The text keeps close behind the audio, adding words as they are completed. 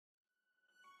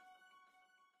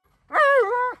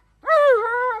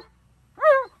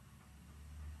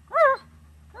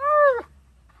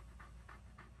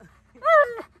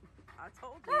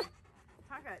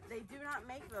do not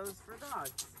make those for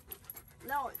dogs.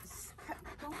 No,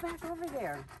 go back over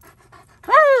there.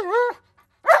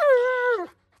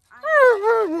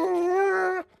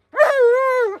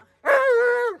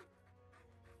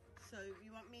 So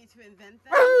you want me to invent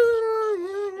that?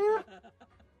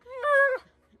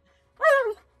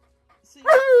 So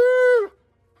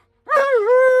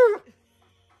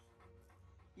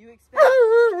you expect?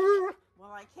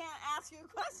 Well, I can't ask you a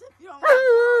question if you don't want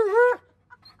to.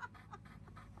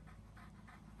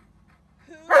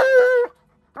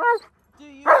 Who do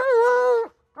you?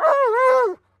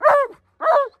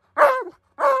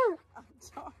 I'm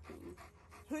talking.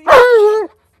 Who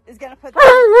is gonna put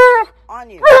that on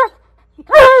you?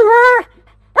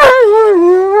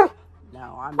 No,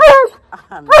 I'm not.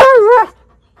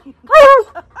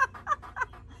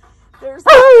 There's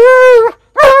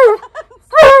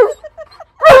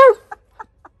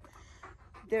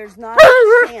there's not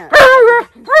a chance.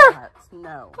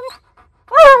 No.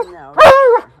 No.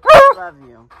 I love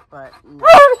you, but no.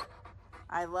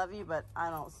 I love you, but I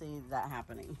don't see that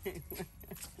happening.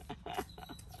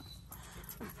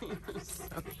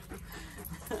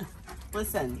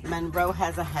 Listen, Monroe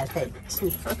has a headache.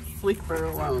 Leave her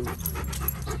alone.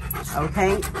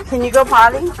 Okay? Can you go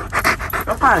potty?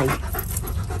 Go potty.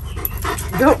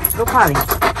 Go potty.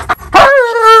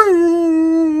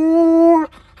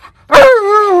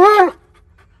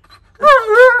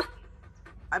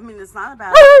 I mean, it's not a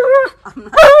bad idea. I'm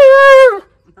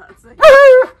not saying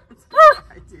it's a bad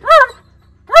idea.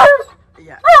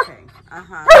 Yeah, okay.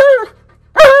 Uh-huh.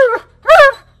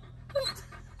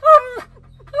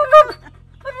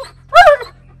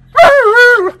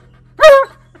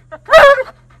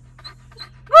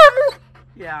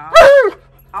 Yeah.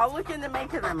 I'll look into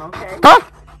making them, okay?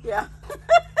 Yeah.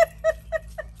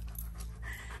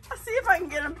 I'll see if I can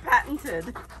get them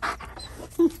patented.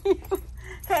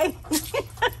 Hey.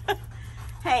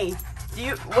 Hey,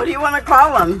 what do you want to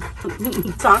call them?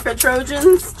 Tonka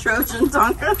Trojans? Trojan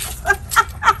Tonkas?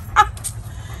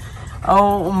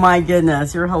 Oh my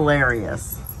goodness, you're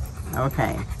hilarious.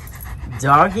 Okay.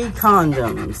 Doggy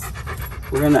condoms.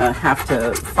 We're gonna have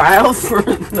to file for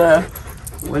the,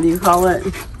 what do you call it?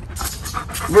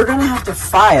 We're gonna have to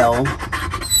file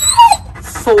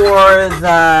for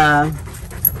the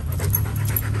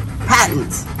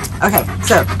patent. Okay,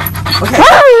 so, okay.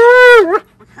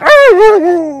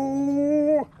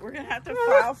 We're gonna have to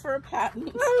file for a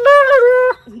patent.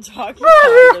 Doggy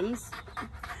condoms.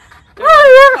 They're gonna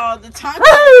be called the Tonka.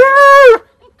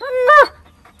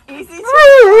 Easy to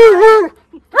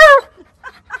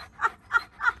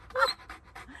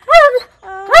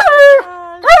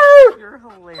oh, you're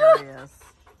hilarious.